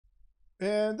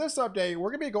In this update,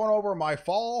 we're going to be going over my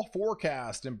fall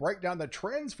forecast and break down the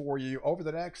trends for you over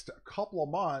the next couple of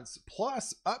months,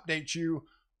 plus update you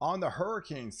on the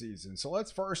hurricane season. So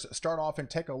let's first start off and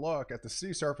take a look at the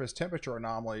sea surface temperature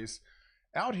anomalies.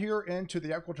 Out here into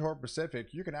the equatorial Pacific,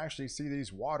 you can actually see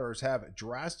these waters have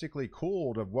drastically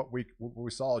cooled of what we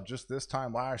saw just this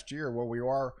time last year,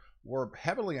 where we're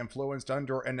heavily influenced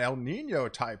under an El Nino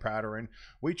type pattern.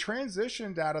 We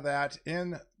transitioned out of that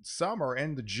in summer,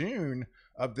 in the June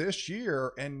of this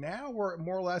year, and now we're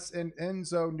more or less in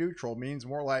ENSO neutral, means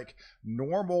more like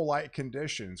normal like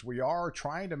conditions. We are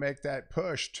trying to make that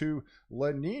push to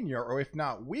La Nina, or if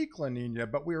not weak La Nina,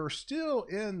 but we are still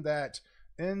in that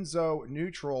ENSO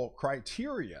neutral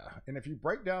criteria. And if you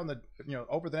break down the,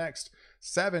 over the next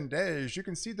 7 days, you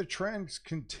can see the trend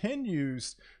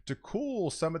continues to cool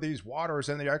some of these waters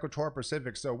in the equatorial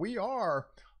Pacific. So we are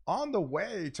on the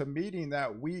way to meeting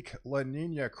that weak La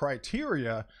Nina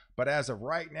criteria. But as of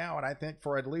right now, and I think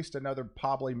for at least another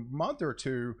probably month or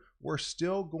two, we're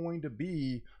still going to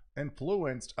be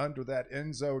influenced under that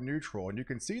ENSO neutral. And you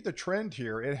can see the trend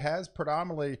here. It has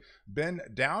predominantly been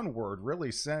downward really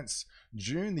since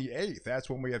June the 8th. That's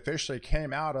when we officially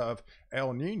came out of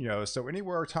El Nino. So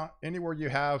anywhere you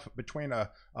have between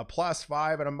a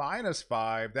 +5 and a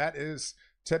 -5, that is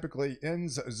typically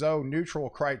ENSO neutral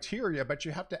criteria, but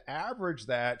you have to average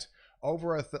that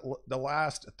over the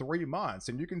last 3 months.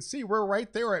 And you can see we're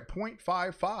right there at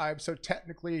 0.55. So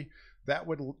technically that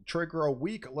would trigger a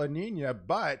weak La Nina,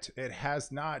 but it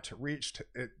has not reached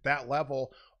that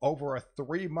level over a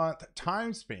 3-month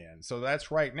time span. So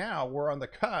that's right now, we're on the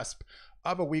cusp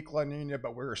of a weak La Nina,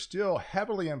 but we're still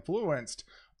heavily influenced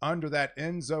under that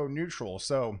ENSO neutral.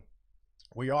 So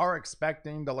we are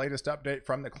expecting the latest update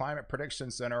from the Climate Prediction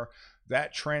Center,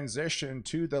 that transition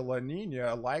to the La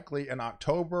Nina likely in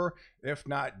October, if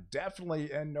not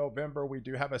definitely in November. We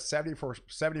do have a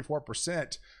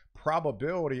 74%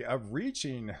 probability of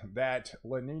reaching that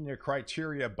La Nina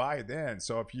criteria by then.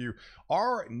 So if you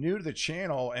are new to the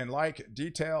channel and like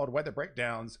detailed weather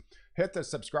breakdowns, hit the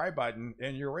subscribe button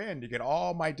and you're in. You get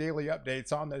all my daily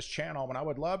updates on this channel, and I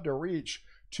would love to reach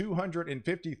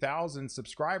 250,000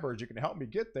 subscribers. You can help me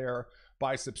get there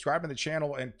by subscribing to the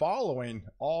channel and following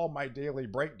all my daily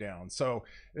breakdowns. So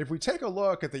if we take a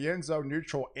look at the ENSO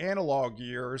neutral analog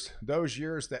years, those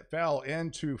years that fell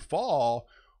into fall,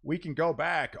 we can go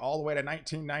back all the way to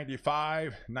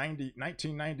 1995,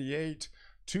 1998,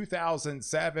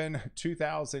 2007,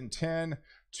 2010,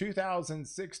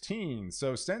 2016.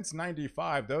 So since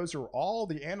 95, those are all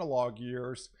the analog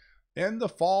years in the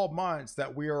fall months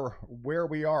that we are where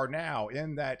we are now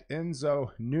in that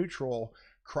ENSO neutral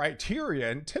criteria.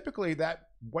 And typically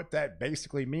what that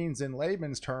basically means in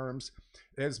layman's terms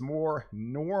is more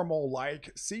normal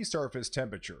like sea surface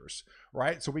temperatures,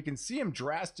 right? So we can see them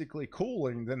drastically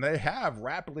cooling, then they have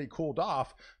rapidly cooled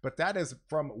off, but that is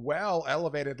from well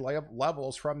elevated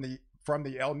levels from the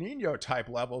El Nino type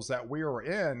levels that we were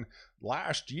in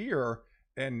last year.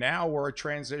 And now we're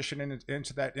transitioning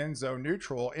into that ENSO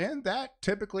neutral, and that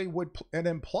typically would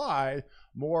imply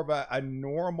more of a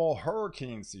normal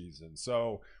hurricane season.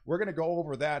 So we're going to go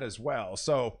over that as well.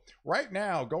 So right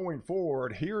now, going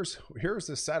forward, here's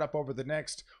the setup over the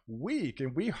next week,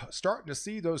 and we starting to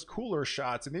see those cooler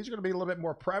shots, and these are going to be a little bit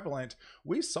more prevalent.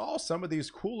 We saw some of these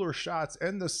cooler shots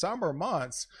in the summer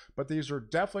months, but these are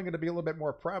definitely going to be a little bit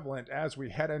more prevalent as we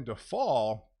head into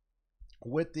fall,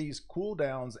 with these cool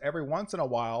downs every once in a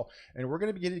while. And we're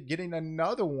going to be getting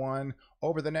another one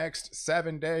over the next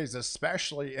 7 days,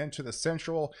 especially into the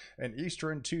central and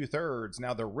eastern 2/3.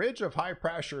 Now the ridge of high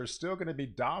pressure is still going to be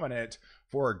dominant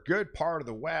for a good part of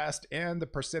the west and the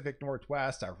Pacific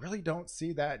Northwest. I really don't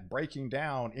see that breaking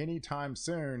down anytime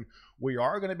soon. We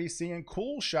are going to be seeing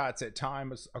cool shots at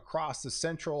times across the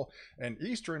central and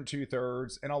eastern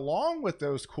 2/3, and along with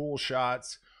those cool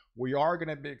shots, we are going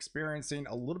to be experiencing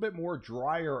a little bit more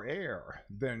drier air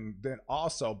than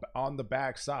also on the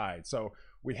backside. So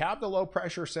we have the low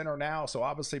pressure center now. So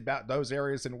obviously those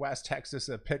areas in West Texas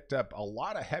have picked up a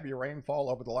lot of heavy rainfall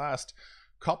over the last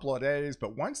couple of days,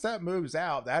 but once that moves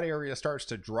out, that area starts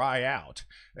to dry out.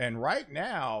 And right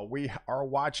now we are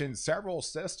watching several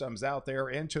systems out there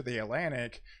into the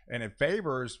Atlantic, and it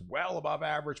favors well above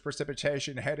average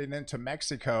precipitation heading into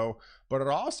Mexico, but it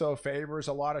also favors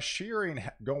a lot of shearing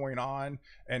going on,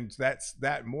 and that's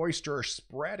that moisture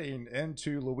spreading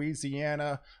into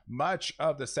Louisiana, much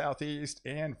of the Southeast,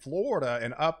 and Florida,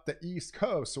 and up the East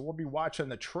Coast. So we'll be watching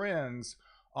the trends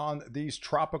on these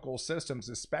tropical systems,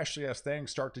 especially as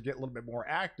things start to get a little bit more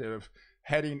active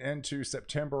heading into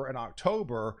September and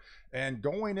October, and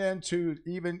going into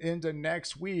even into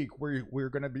next week, we're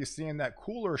going to be seeing that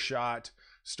cooler shot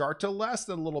start to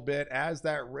lessen a little bit as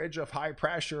that ridge of high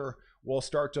pressure will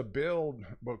start to build,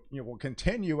 will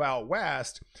continue out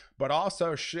west, but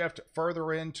also shift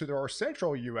further into our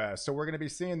central U.S. So we're going to be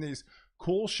seeing these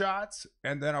cool shots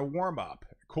and then a warm up,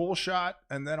 cool shot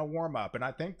and then a warm up. And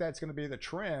I think that's going to be the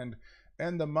trend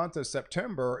in the month of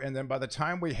September. And then by the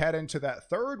time we head into that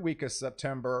third week of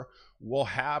September, we'll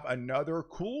have another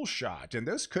cool shot. And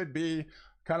this could be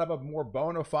kind of a more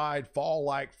bona fide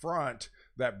fall-like front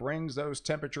that brings those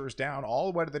temperatures down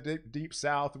all the way to the deep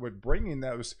south, with bringing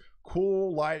those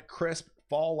cool, light, crisp,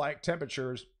 fall-like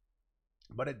temperatures.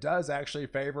 But it does actually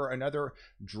favor another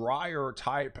drier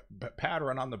type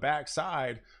pattern on the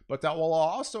backside, but that will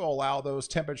also allow those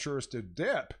temperatures to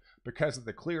dip because of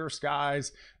the clear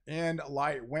skies and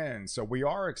light winds. So we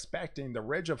are expecting the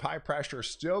ridge of high pressure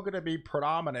still going to be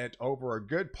predominant over a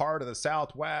good part of the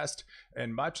southwest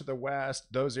and much of the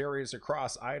west. Those areas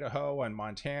across Idaho and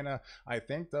Montana, I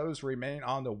think those remain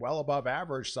on the well above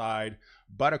average side.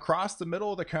 But across the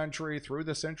middle of the country, through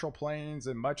the central plains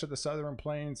and much of the southern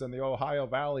plains and the Ohio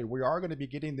Valley, we are going to be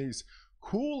getting these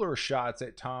cooler shots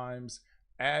at times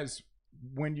as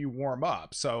when you warm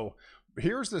up. So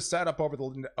here's the setup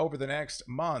over the next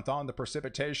month on the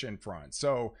precipitation front.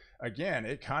 So again,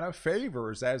 it kind of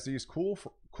favors, as these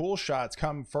cool shots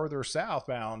come further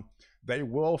southbound, they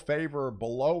will favor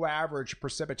below average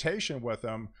precipitation with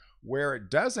them. Where it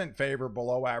doesn't favor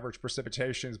below average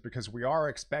precipitations, because we are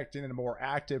expecting a more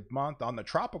active month on the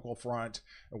tropical front,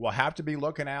 and we'll have to be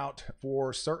looking out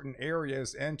for certain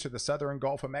areas into the southern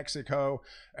Gulf of Mexico,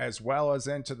 as well as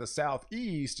into the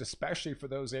southeast, especially for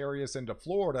those areas into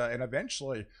Florida, and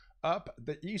eventually up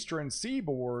the eastern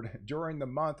seaboard during the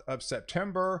month of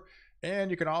September.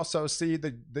 And you can also see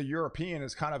the European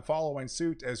is kind of following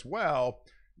suit as well.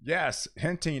 Yes,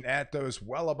 hinting at those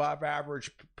well above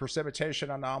average precipitation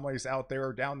anomalies out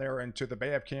there, down there into the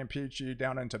Bay of Campeche,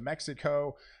 down into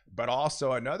Mexico, but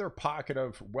also another pocket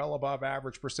of well above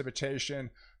average precipitation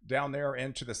down there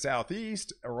into the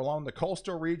southeast or along the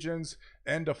coastal regions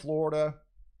into Florida,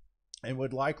 and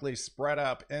would likely spread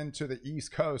up into the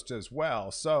East Coast as well.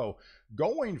 So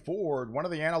going forward, one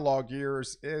of the analog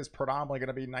years is predominantly going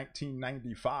to be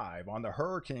 1995 on the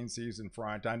hurricane season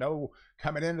front. I know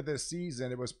coming into this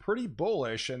season, it was pretty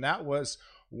bullish, and that was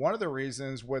one of the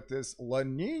reasons with this La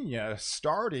Nina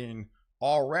starting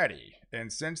already.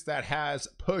 And since that has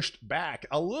pushed back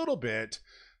a little bit,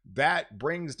 that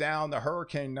brings down the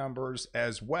hurricane numbers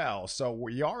as well. So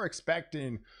we are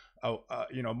expecting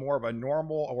more of a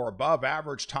normal or above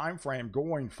average time frame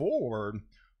going forward.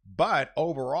 But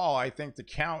overall, I think the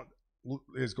count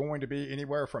is going to be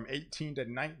anywhere from 18 to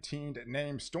 19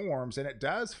 named storms, and it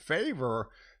does favor,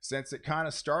 since it kind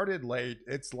of started late,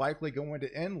 it's likely going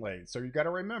to end late. So you got to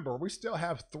remember, we still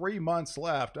have 3 months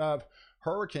left of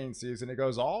hurricane season. It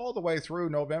goes all the way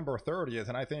through November 30th,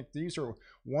 and I think these are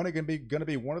going to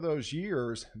be one of those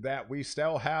years that we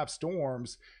still have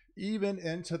storms even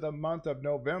into the month of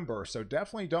November. So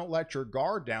definitely don't let your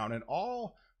guard down. And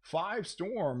all 5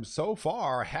 storms so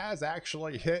far has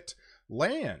actually hit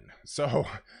land. So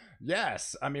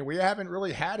yes, I mean, we haven't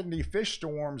really had any fish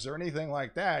storms or anything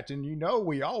like that. And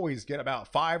we always get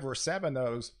about 5 or 7 of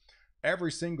those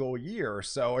every single year.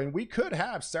 So, and we could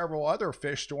have several other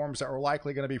fish storms that are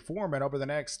likely going to be forming over the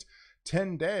next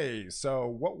 10 days. So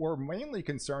what we're mainly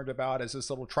concerned about is this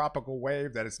little tropical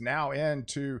wave that is now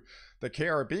into the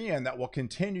Caribbean that will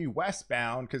continue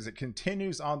westbound, because it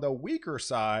continues on the weaker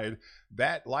side.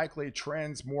 That likely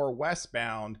trends more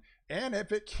westbound. And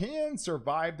if it can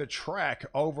survive the trek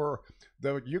over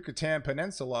the Yucatan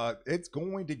Peninsula, it's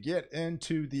going to get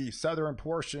into the southern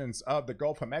portions of the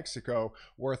Gulf of Mexico,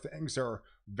 where things are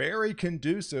very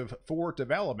conducive for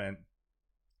development.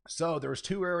 So there's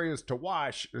 2 areas to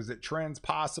watch as it trends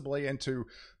possibly into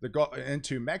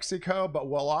Mexico, but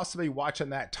we'll also be watching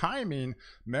that timing,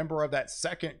 member of that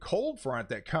second cold front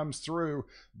that comes through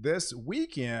this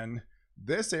weekend.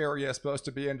 This area is supposed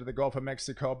to be into the Gulf of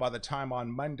Mexico by the time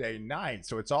on Monday night.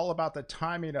 So it's all about the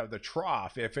timing of the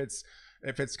trough. If it's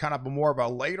kind of more of a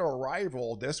later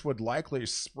arrival, this would likely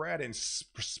spread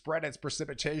its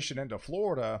precipitation into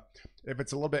Florida. If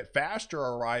it's a little bit faster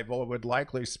arrival, it would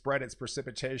likely spread its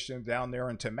precipitation down there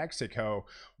into Mexico.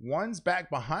 Ones back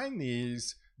behind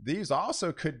these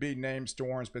also could be named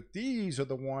storms, but these are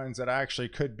the ones that actually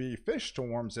could be fish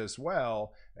storms as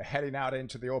well, heading out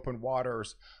into the open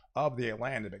waters of the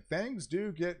Atlantic. Things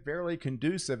do get fairly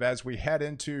conducive as we head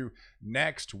into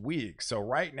next week. So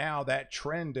right now that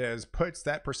trend puts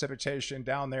that precipitation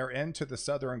down there into the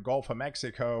southern Gulf of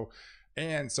Mexico.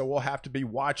 And so we'll have to be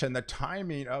watching the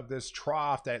timing of this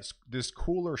trough, that's this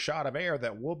cooler shot of air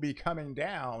that will be coming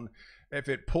down. if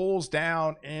it pulls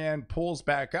down and pulls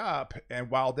back up, and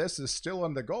while this is still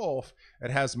in the Gulf,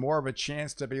 it has more of a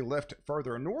chance to be lifted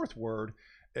further northward.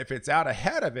 If it's out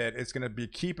ahead of it, it's going to be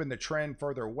keeping the trend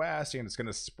further west, and it's going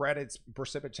to spread its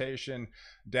precipitation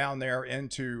down there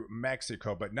into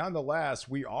Mexico. But nonetheless,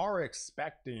 we are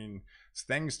expecting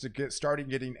things to starting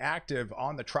getting active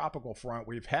on the tropical front.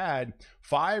 We've had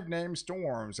 5 named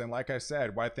storms, and like I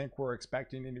said, I think we're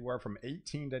expecting anywhere from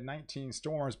 18 to 19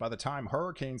 storms by the time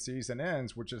hurricane season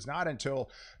ends, which is not until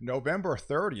November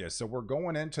 30th. So we're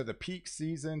going into the peak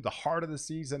season, the heart of the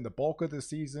season, the bulk of the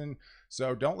season.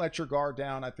 So don't let your guard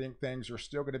down. I think things are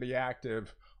still going to be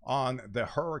active on the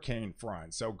hurricane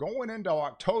front. So going into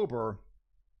October,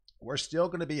 we're still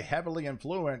going to be heavily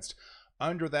influenced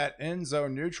under that ENSO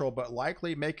neutral, but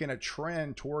likely making a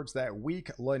trend towards that weak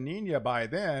La Nina by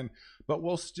then. But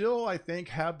we'll still, I think,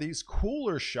 have these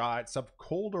cooler shots of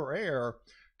colder air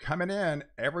coming in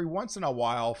every once in a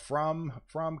while from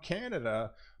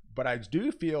Canada. But I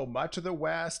do feel much of the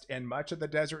West and much of the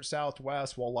desert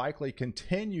Southwest will likely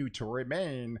continue to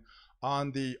remain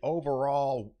on the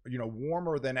overall,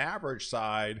 warmer than average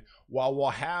side, while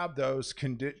we'll have those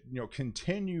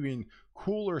continuing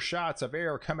cooler shots of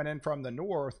air coming in from the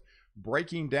north,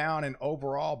 breaking down and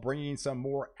overall bringing some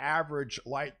more average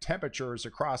light temperatures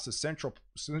across the central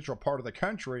part of the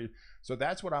country. So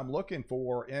that's what I'm looking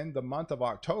for in the month of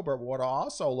October. What I'm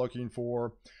also looking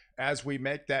for as we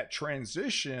make that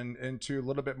transition into a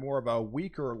little bit more of a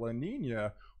weaker La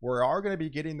Nina, we are going to be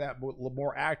getting that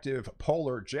more active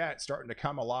polar jet starting to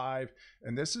come alive.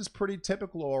 And this is pretty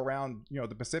typical around,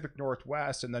 the Pacific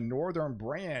Northwest and the northern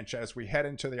branch as we head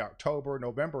into the October,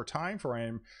 November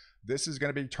timeframe. This is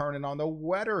going to be turning on the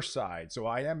wetter side. So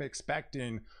I am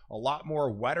expecting a lot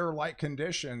more wetter like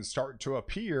conditions start to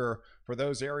appear for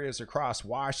those areas across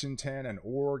Washington and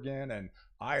Oregon and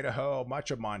Idaho, much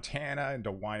of Montana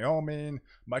into Wyoming,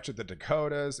 much of the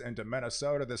Dakotas into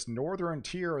Minnesota. This northern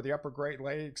tier of the upper Great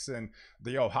Lakes and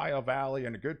the Ohio Valley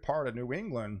and a good part of New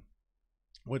England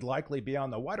would likely be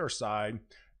on the wetter side.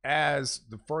 As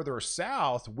the further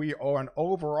south, we are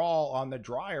overall on the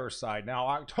drier side. Now,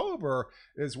 October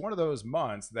is one of those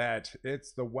months that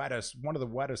it's the wettest, one of the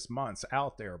wettest months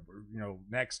out there,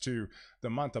 next to the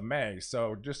month of May.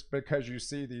 So just because you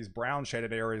see these brown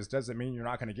shaded areas doesn't mean you're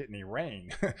not going to get any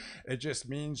rain. It just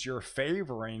means you're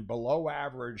favoring below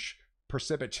average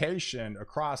precipitation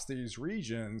across these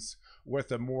regions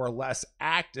with a more or less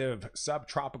active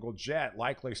subtropical jet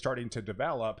likely starting to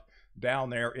develop down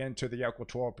there into the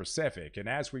equatorial Pacific. And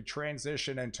as we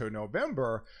transition into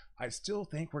November, I still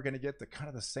think we're going to get the kind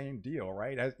of the same deal,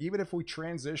 right? Even if we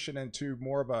transition into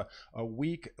more of a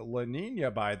weak La Nina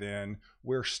by then,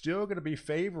 we're still going to be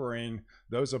favoring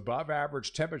those above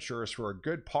average temperatures for a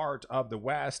good part of the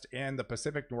West and the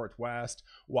Pacific Northwest,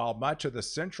 while much of the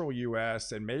central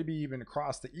US and maybe even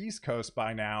across the East Coast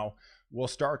by now we'll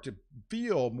start to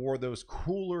feel more of those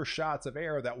cooler shots of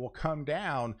air that will come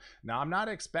down. Now, I'm not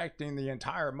expecting the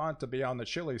entire month to be on the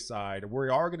chilly side. We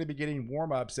are going to be getting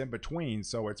warm-ups in between,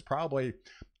 so it's probably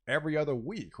every other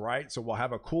week, right? So we'll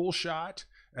have a cool shot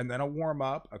and then a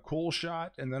warm-up, a cool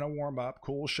shot and then a warm-up,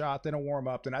 cool shot, then a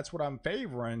warm-up. And that's what I'm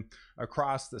favoring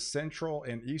across the central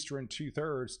and eastern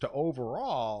two-thirds to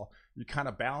overall, you kind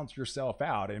of balance yourself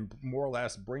out and more or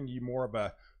less bring you more of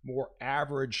a more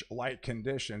average light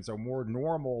conditions, or more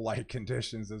normal light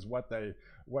conditions is what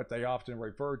they often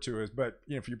refer to as. But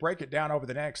if you break it down over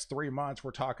the next 3 months,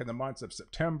 we're talking the months of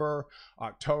September,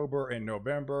 October, and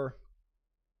November.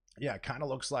 Yeah, it kind of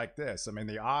looks like this. I mean,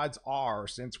 the odds are,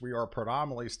 since we are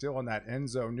predominantly still in that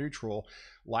ENSO neutral,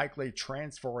 likely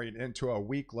transferring into a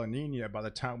weak La Nina by the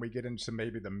time we get into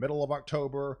maybe the middle of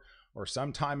October or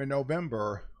sometime in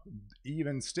November.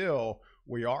 Even still,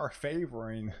 we are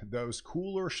favoring those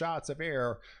cooler shots of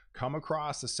air come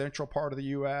across the central part of the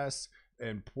U.S.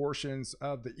 and portions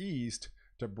of the East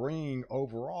to bring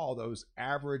overall those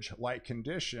average light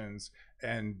conditions.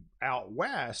 And out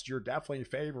west, you're definitely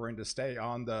favoring to stay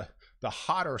on the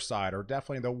hotter side, or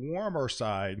definitely the warmer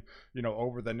side,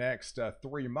 over the next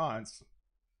 3 months.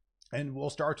 And we'll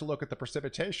start to look at the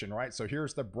precipitation, right? So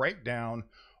here's the breakdown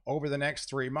over the next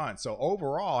 3 months. So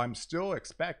overall, I'm still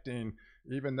expecting,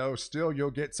 even though still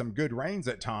you'll get some good rains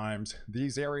at times,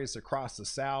 these areas across the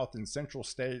south and central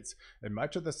states and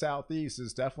much of the southeast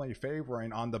is definitely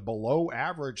favoring on the below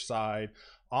average side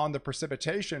on the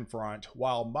precipitation front,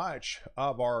 while much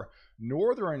of our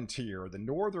northern tier, the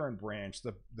northern branch,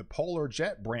 the polar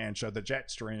jet branch of the jet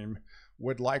stream,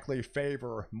 would likely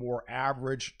favor more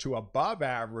average to above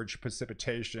average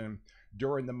precipitation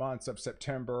during the months of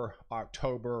September,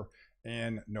 October,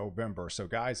 in November. So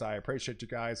guys, I appreciate you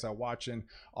guys watching.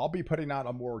 I'll be putting out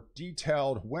a more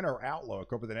detailed winter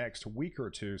outlook over the next week or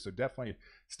two, so definitely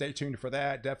stay tuned for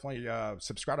that. Definitely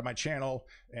subscribe to my channel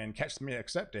and catch the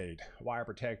next update, why I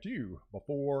protect you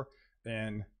before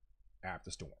and after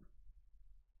the storm.